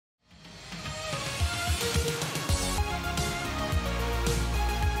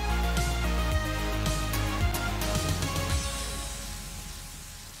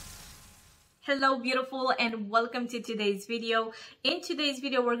Hello beautiful, and welcome to today's video. In today's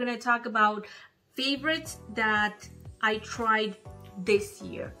video we're going to talk about favorites that I tried this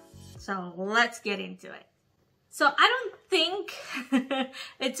year. So let's get into it. So I don't think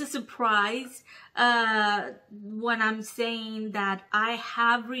it's a surprise when I'm saying that I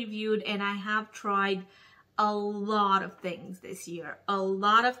have reviewed and I have tried a lot of things this year. A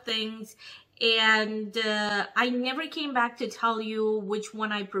lot of things. And I never came back to tell you which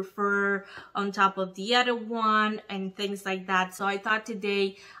one I prefer on top of the other one and things like that. So I thought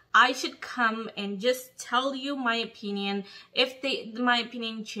today I should come and just tell you my opinion, if my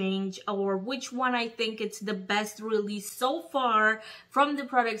opinion change, or which one I think it's the best release so far from the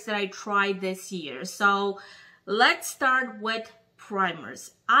products that I tried this year. So let's start with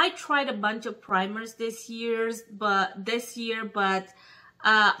primers. I tried a bunch of primers this year, but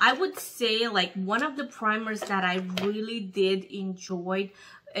I would say like one of the primers that I really did enjoy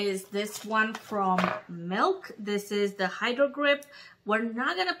is this one from Milk. This is the Hydro Grip. We're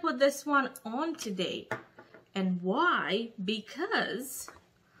not gonna put this one on today. And why? Because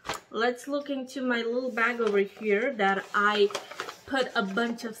let's look into my little bag over here that I put a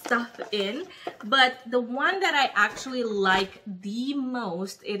bunch of stuff in. But the one that I actually like the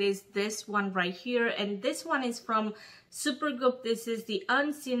most, it is this one right here. And this one is from Supergoop. This is the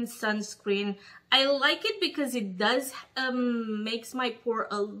Unseen Sunscreen. I like it because it does makes my pore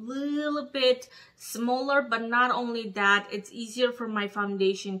a little bit smaller, but not only that, it's easier for my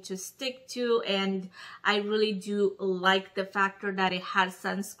foundation to stick to, and I really do like the factor that it has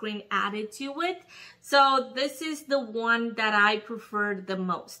sunscreen added to it. So this is the one that I prefer the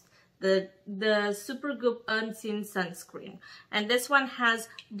most. The Supergoop Unseen Sunscreen. And this one has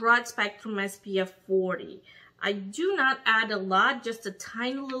broad spectrum SPF 40. I do not add a lot, just a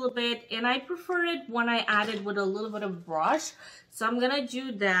tiny little bit, and I prefer it when I add it with a little bit of brush. So I'm gonna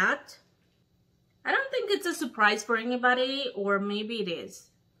do that. I don't think it's a surprise for anybody, or maybe it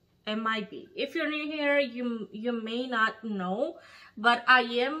is. It might be. If you're new here, you may not know, but I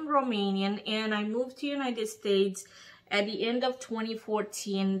am Romanian and I moved to United States at the end of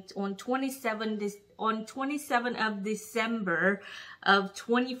 2014 on 27 of December of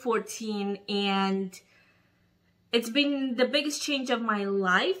 2014, and it's been the biggest change of my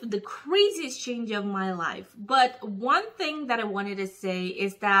life, the craziest change of my life. But one thing that I wanted to say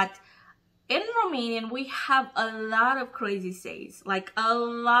is that in Romanian, we have a lot of crazy sayings, like a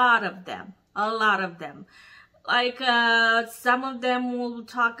lot of them. Like some of them will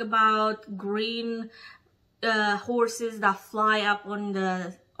talk about green horses that fly up on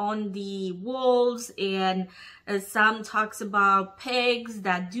the walls, and some talks about pigs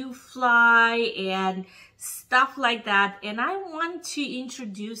that do fly and stuff like that. And I want to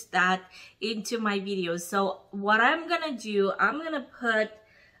introduce that into my videos. So what I'm gonna do, I'm gonna put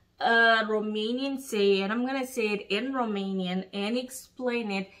a Romanian say, and I'm gonna say it in Romanian and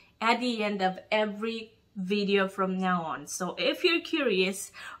explain it at the end of every video from now on. So if you're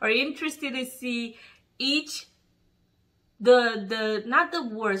curious or interested to see each not the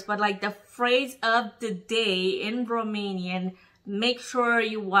words, but like the phrase of the day in Romanian, make sure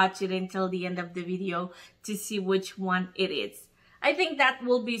you watch it until the end of the video to see which one it is. I think that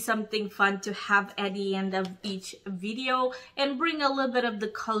will be something fun to have at the end of each video, and bring a little bit of the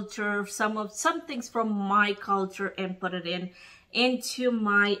culture, some things from my culture, and put it into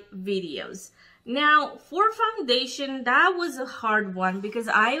my videos. Now for foundation, that was a hard one because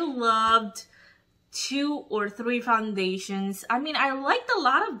I loved 2 or 3 foundations. I mean, I liked a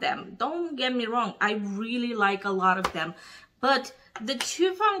lot of them. Don't get me wrong. I really like a lot of them. But the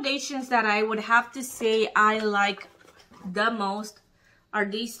 2 foundations that I would have to say I like the most are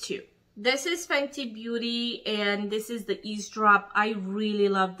these 2. This is Fenty Beauty, and this is the Ease Drop. I really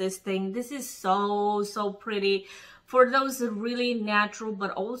love this thing. This is so pretty. For those really natural,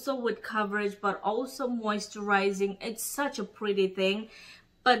 but also with coverage, but also moisturizing. It's such a pretty thing.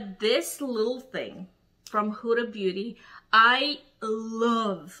 But this little thing from Ulta Beauty, I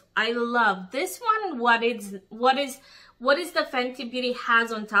love this one. What is the Fenty Beauty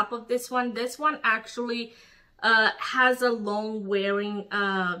has on top of this one? This one actually has a long wearing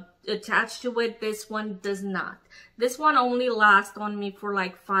attached to it. This one does not. This one only lasts on me for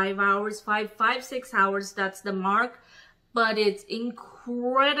like 5 hours, 6 hours. That's the mark. But it's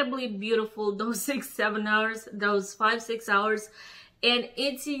incredibly beautiful. Those 6-7 hours, those 5-6 hours. And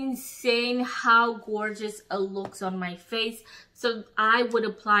it's insane how gorgeous it looks on my face. So I would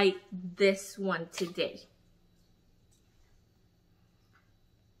apply this one today.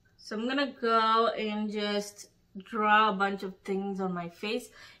 So I'm gonna go and just draw a bunch of things on my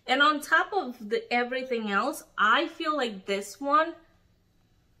face. And on top of everything else, I feel like this one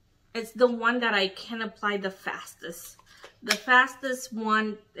it's the one that I can apply the fastest. The fastest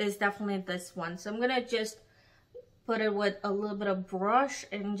one is definitely this one. So I'm gonna just put it with a little bit of brush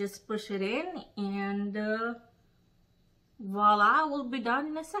and just push it in, and voila, we'll be done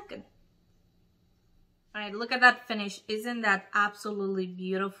in a second. All right, look at that finish. Isn't that absolutely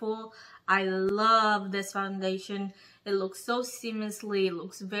beautiful? I love this foundation. It looks so seamlessly, it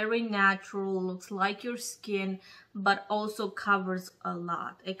looks very natural, looks like your skin, but also covers a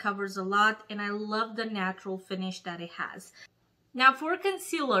lot. It covers a lot, and I love the natural finish that it has. Now for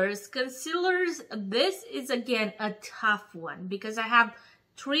concealers, this is again a tough one because I have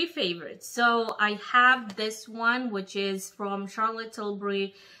three favorites. So I have this one, which is from Charlotte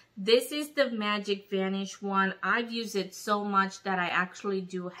Tilbury. This is the Magic Vanish one. I've used it so much that I actually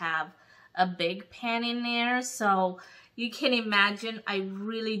do have a big pan in there. So you can imagine I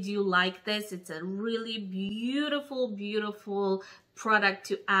really do like this. It's a really beautiful, beautiful product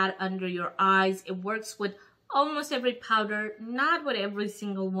to add under your eyes. It works with almost every powder, not with every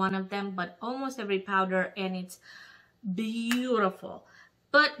single one of them, but almost every powder, and it's beautiful.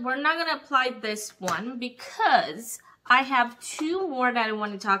 But we're not gonna apply this one because I have two more that I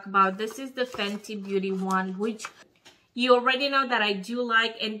want to talk about. This is the Fenty Beauty one, which you already know that I do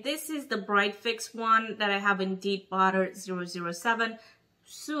like, and this is the Bright Fix one that I have in Deep Water 007.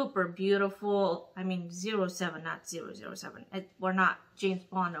 Super beautiful. I mean 07, not 007. We're not James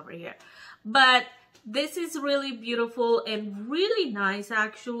Bond over here. But this is really beautiful and really nice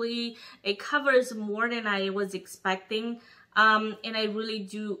actually. It covers more than I was expecting, and I really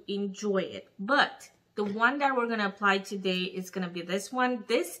do enjoy it. But the one that we're gonna apply today is gonna be this one.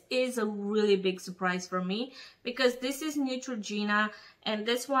 This is a really big surprise for me because this is Neutrogena, and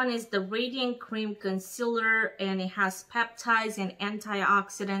this one is the Radiant Cream Concealer, and it has peptides and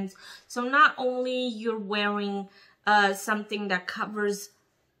antioxidants. So not only you're wearing something that covers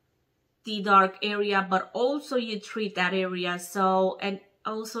the dark area, but also you treat that area. So, and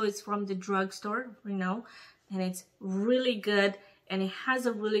also it's from the drugstore, you know, and it's really good, and it has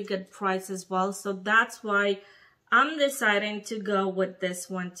a really good price as well. So that's why I'm deciding to go with this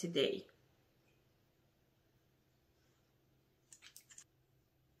one today.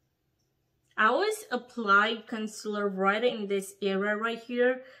 I always apply concealer right in this area right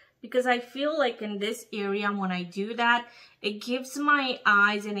here, because I feel like in this area, when I do that, it gives my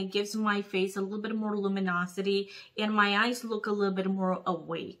eyes and it gives my face a little bit more luminosity, and my eyes look a little bit more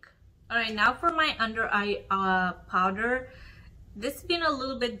awake. All right, now for my under eye powder. This has been a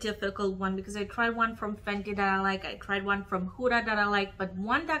little bit difficult one because I tried one from Fenty that I like, I tried one from Huda that I like, but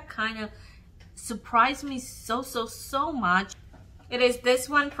one that kind of surprised me so much. It is this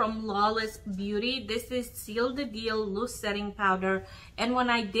one from Ulta Beauty. This is Seal the Deal Loose Setting Powder. And when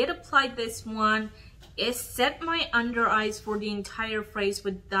I did apply this one, it set my under eyes for the entire face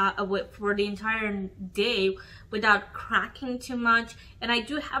for the entire day without cracking too much. And I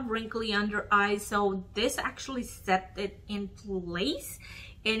do have wrinkly under eyes, so this actually set it in place,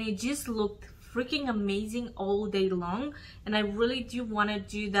 and it just looked freaking amazing all day long. And I really do want to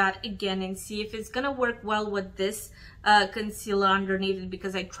do that again and see if it's gonna work well with this concealer underneath it,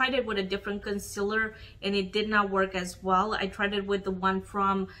 because I tried it with a different concealer and it did not work as well. I tried it with the one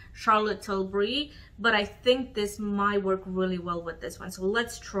from Charlotte Tilbury, but I think this might work really well with this one, so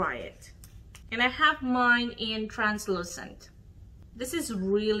let's try it. And I have mine in translucent. This is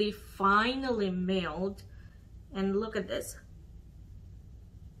really finely milled, and look at this.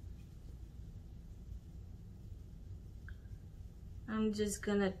 I'm just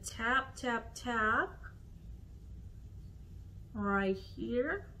gonna tap right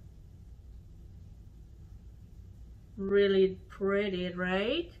here. Really pretty,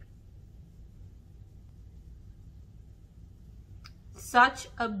 right? Such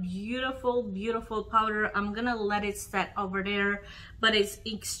a beautiful powder. I'm gonna let it set over there, but it's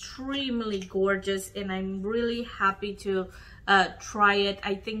extremely gorgeous, and I'm really happy to try it.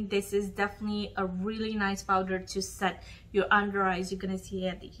 I think this is definitely a really nice powder to set your under eyes. You're gonna see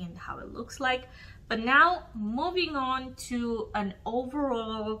at the end how it looks like. But now moving on to an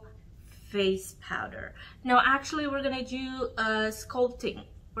overall face powder. Now actually we're gonna do sculpting.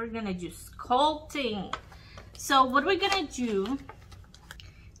 We're gonna do sculpting. So what we're gonna do,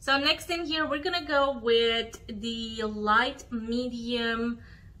 so next in here we're gonna go with the light medium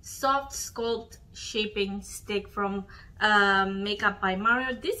soft sculpt shaping stick from Makeup by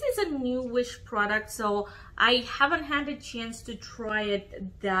Mario. This is a newish product, so I haven't had a chance to try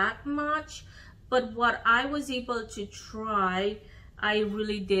it that much, but what I was able to try, I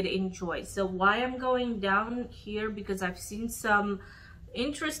really did enjoy. So why I'm going down here, because I've seen some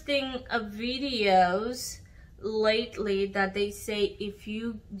interesting videos lately that they say if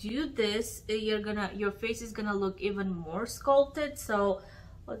you do this, your face is gonna look even more sculpted. So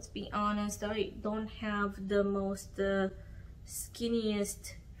let's be honest, I don't have the most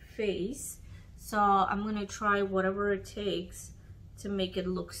skinniest face, so I'm gonna try whatever it takes to make it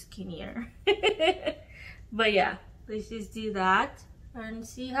look skinnier. But yeah, let's just do that and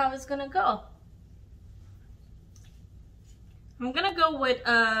see how it's gonna go. I'm gonna go with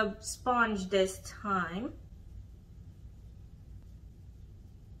a sponge this time.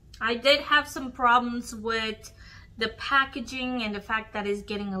 I did have some problems with the packaging and the fact that it's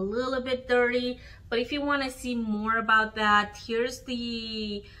getting a little bit dirty, but if you want to see more about that, here's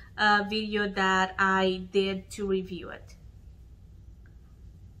the video that I did to review it.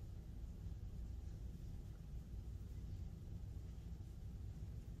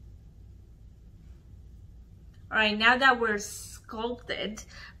 All right, now that we're sculpted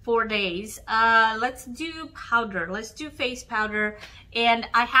 4 days, let's do powder. Let's do face powder, and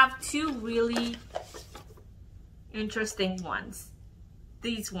I have two really interesting ones.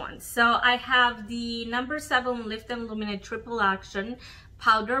 These ones. So I have the number 7 Lift and Illuminate Triple Action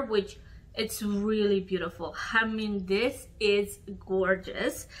powder, which it's really beautiful. I mean, this is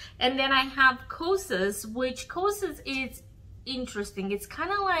gorgeous. And then I have Kosas, which Kosas is interesting. It's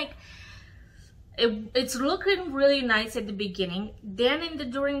kind of like it's looking really nice at the beginning, then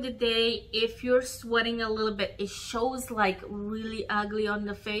during the day, if you're sweating a little bit, it shows like really ugly on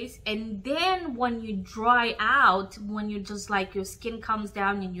the face, and then when you dry out, when you just like your skin comes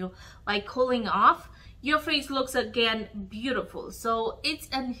down and you like cooling off, your face looks again beautiful. So it's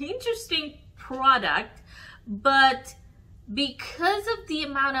an interesting product, but because of the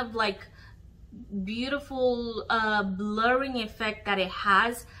amount of like beautiful blurring effect that it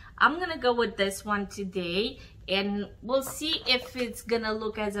has, I'm gonna go with this one today, and we'll see if it's gonna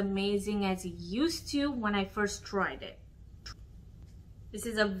look as amazing as it used to when I first tried it. This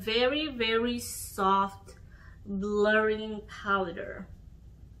is a very, very soft blurring powder.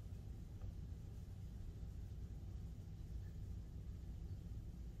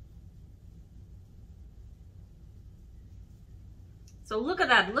 So look at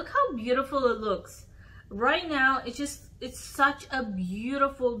that, look how beautiful it looks. Right now, it's such a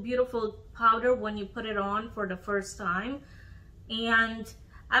beautiful, beautiful powder when you put it on for the first time. And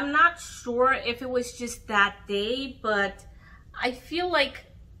I'm not sure if it was just that day, but I feel like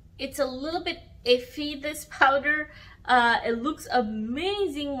it's a little bit iffy, this powder. It looks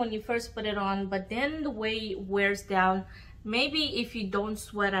amazing when you first put it on, but then the way it wears down, maybe if you don't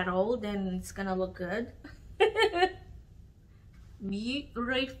sweat at all, then it's gonna look good.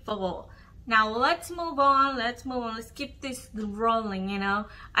 Beautiful. Now let's move on, let's keep this rolling, you know.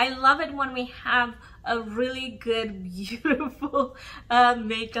 I love it when we have a really good, beautiful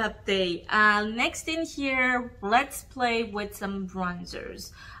makeup day. Next in here, let's play with some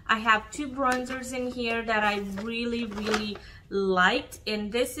bronzers. I have two bronzers in here that I really, really liked,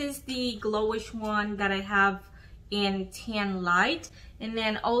 and this is the glowish one that I have in Tan Light, and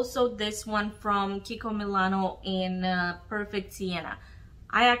then also this one from Kiko Milano in Perfect Sienna.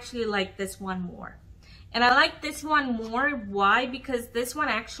 I actually like this one more. And I like this one more. Why? Because this one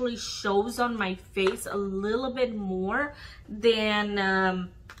actually shows on my face a little bit more than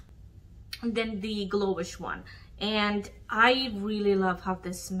the glowish one. And I really love how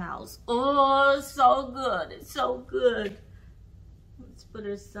this smells. Oh, so good. It's so good. Let's put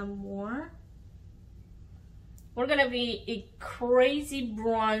in some more. We're gonna be a crazy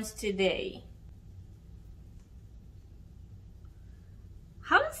bronze today.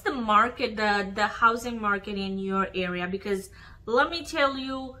 How is the market, the housing market in your area? Because let me tell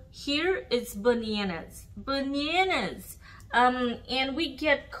you, here it's bananas. Bananas. And we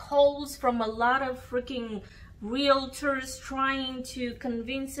get calls from a lot of freaking realtors trying to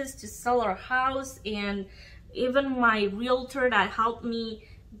convince us to sell our house. And even my realtor that helped me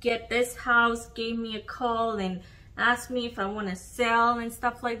get this house gave me a call and asked me if I want to sell and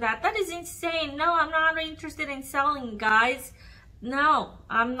stuff like that. That is insane. No, I'm not interested in selling, guys. No,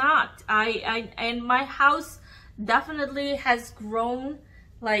 I'm not. And my house definitely has grown,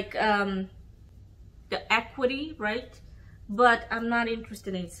 like the equity, right? But I'm not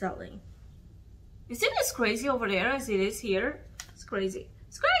interested in selling. Isn't it as crazy over there as it is here? It's crazy.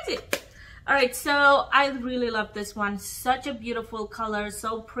 It's crazy. All right, so I really love this one. Such a beautiful color,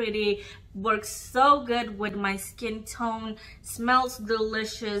 so pretty. Works so good with my skin tone. Smells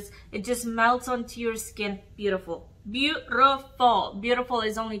delicious. It just melts onto your skin. Beautiful. Beautiful. Beautiful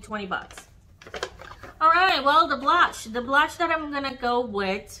is only 20 bucks. All right, well, the blush that I'm gonna go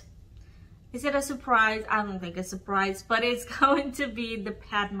with, Is it a surprise? I don't think it's a surprise, but it's going to be the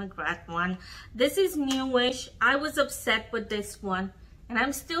Pat McGrath one. This is newish. I was upset with this one, and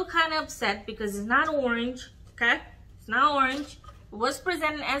I'm still kind of upset because it's not orange, okay? It's not orange. It was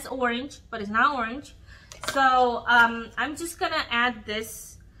presented as orange, but it's not orange. So I'm just gonna add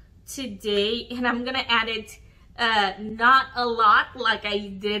this today, and I'm gonna add it not a lot like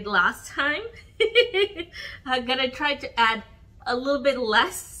I did last time. I'm gonna try to add a little bit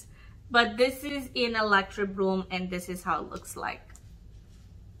less, but this is in Electric Bloom, and this is how it looks like.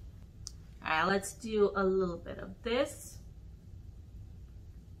 All right, let's do a little bit of this.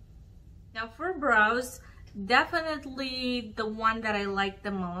 Now for brows, definitely the one that I like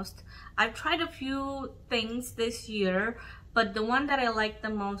the most. I've tried a few things this year, but the one that I like the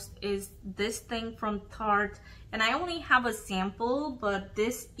most is this thing from Tarte. And I only have a sample, but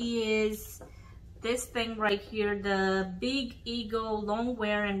this is this thing right here, the Big Ego Long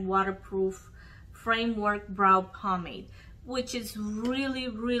Wear and Waterproof Framework Brow Pomade, which is really,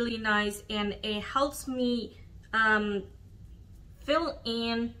 really nice, and it helps me fill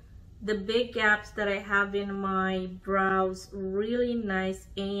in the big gaps that I have in my brows really nice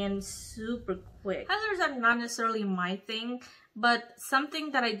and super quick. Highlighters are not necessarily my thing, but something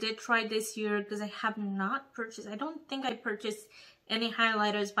that I did try this year, because I have not purchased, I don't think I purchased any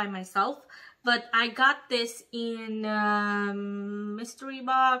highlighters by myself, but I got this in mystery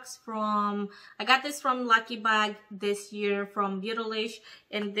box from, I got this from Lucky Bag this year from Beautylish,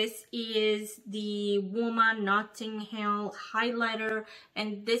 and this is the Woman Notting Hill highlighter,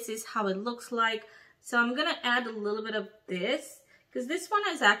 and this is how it looks like. So I'm gonna add a little bit of this, because this one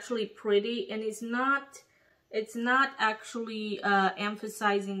is actually pretty, and it's not actually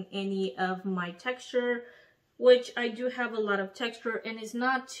emphasizing any of my texture, which I do have a lot of texture, and it's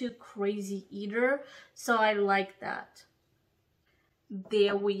not too crazy either, so I like that.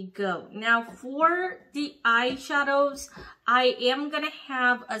 There we go. Now for the eyeshadows, I am gonna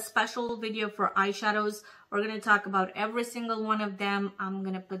have a special video for eyeshadows. We're gonna talk about every single one of them. I'm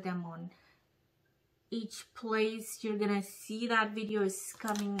gonna put them on each place. You're gonna see that video is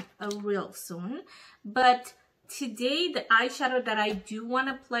coming real soon. But today, the eyeshadow that I do want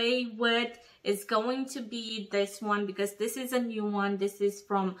to play with is going to be this one, because this is a new one. This is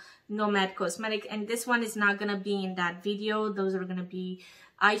from Nomad Cosmetics, and this one is not going to be in that video. Those are going to be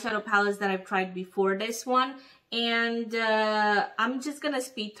eyeshadow palettes that I've tried before this one. And I'm just going to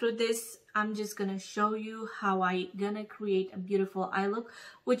speed through this. I'm just going to show you how I'm going to create a beautiful eye look,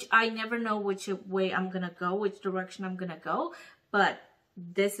 which I never know which way I'm going to go, which direction I'm going to go. But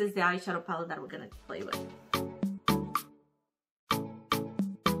this is the eyeshadow palette that we're going to play with.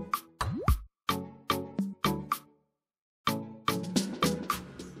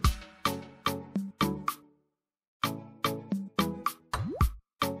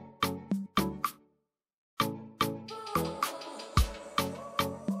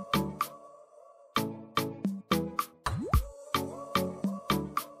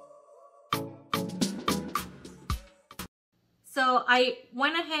 So I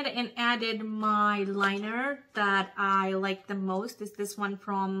went ahead and added my liner that I like the most. Is this one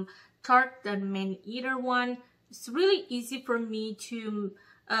from Tarte, the Man Eater one. It's really easy for me to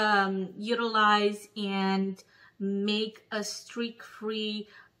utilize and make a streak-free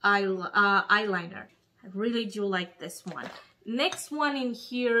eyeliner. I really do like this one. Next one in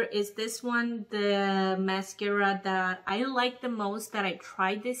here is this one, the mascara that I like the most that I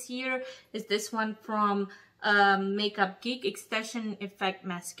tried this year is this one from Makeup Geek Extension Effect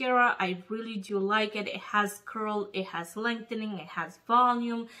Mascara. I really do like it. It has curl, it has lengthening, it has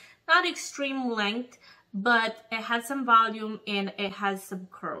volume, not extreme length, but it has some volume and it has some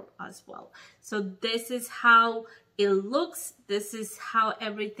curl as well. So this is how it looks. This is how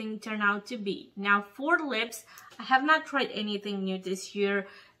everything turned out to be. Now for lips, I have not tried anything new this year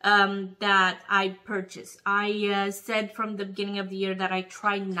that I purchased. I said from the beginning of the year that I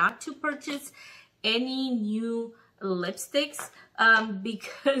try not to purchase any new lipsticks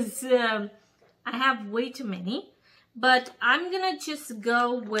because I have way too many. But I'm gonna just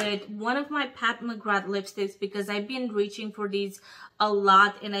go with one of my Pat McGrath lipsticks because I've been reaching for these a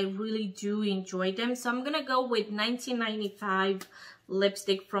lot and I really do enjoy them. So I'm gonna go with 1995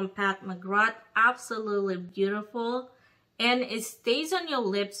 lipstick from Pat McGrath. Absolutely beautiful, and it stays on your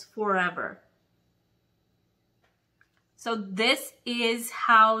lips forever. So this is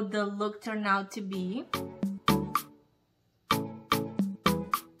how the look turned out to be.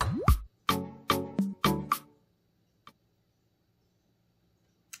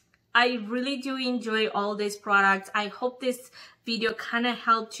 I really do enjoy all these products. I hope this video kind of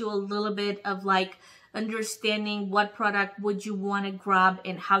helped you a little bit of like understanding what product would you want to grab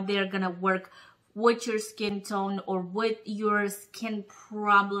and how they're gonna work with your skin tone or with your skin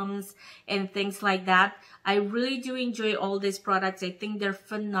problems and things like that. I really do enjoy all these products. I think they're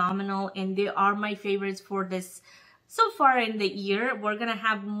phenomenal and they are my favorites for this so far in the year. We're gonna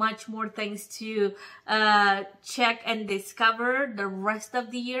have much more things to check and discover the rest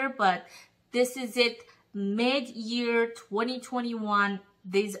of the year, but this is it, mid-year 2021.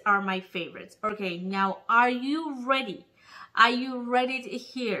 These are my favorites. Okay, now are you ready? Are you ready to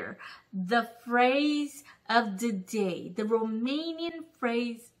hear the phrase of the day, the Romanian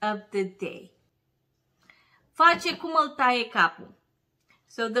phrase of the day? Face cum îl taie capul.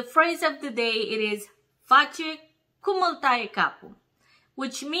 So the phrase of the day, it is face cum îl taie capul,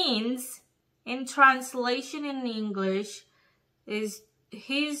 which means, in translation in English, is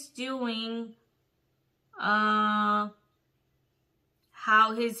he's doing how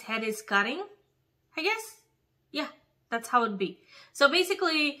his head is cutting, I guess. Yeah, that's how it'd be. So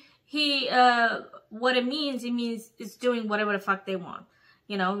basically, he what it means it's doing whatever the fuck they want.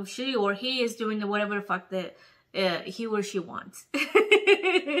 You know, she or he is doing whatever the fuck that he or she wants.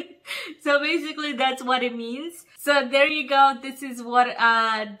 So basically, that's what it means. So there you go. This is what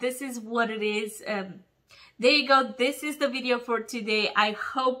it is. There you go. This is the video for today. I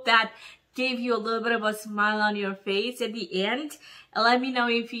hope that gave you a little bit of a smile on your face at the end. Let me know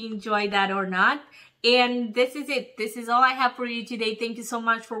if you enjoyed that or not. And this is it. This is all I have for you today. Thank you so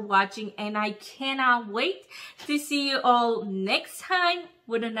much for watching, and I cannot wait to see you all next time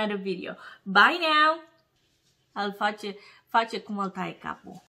with another video. Bye now. I'll face cum îl taie capul.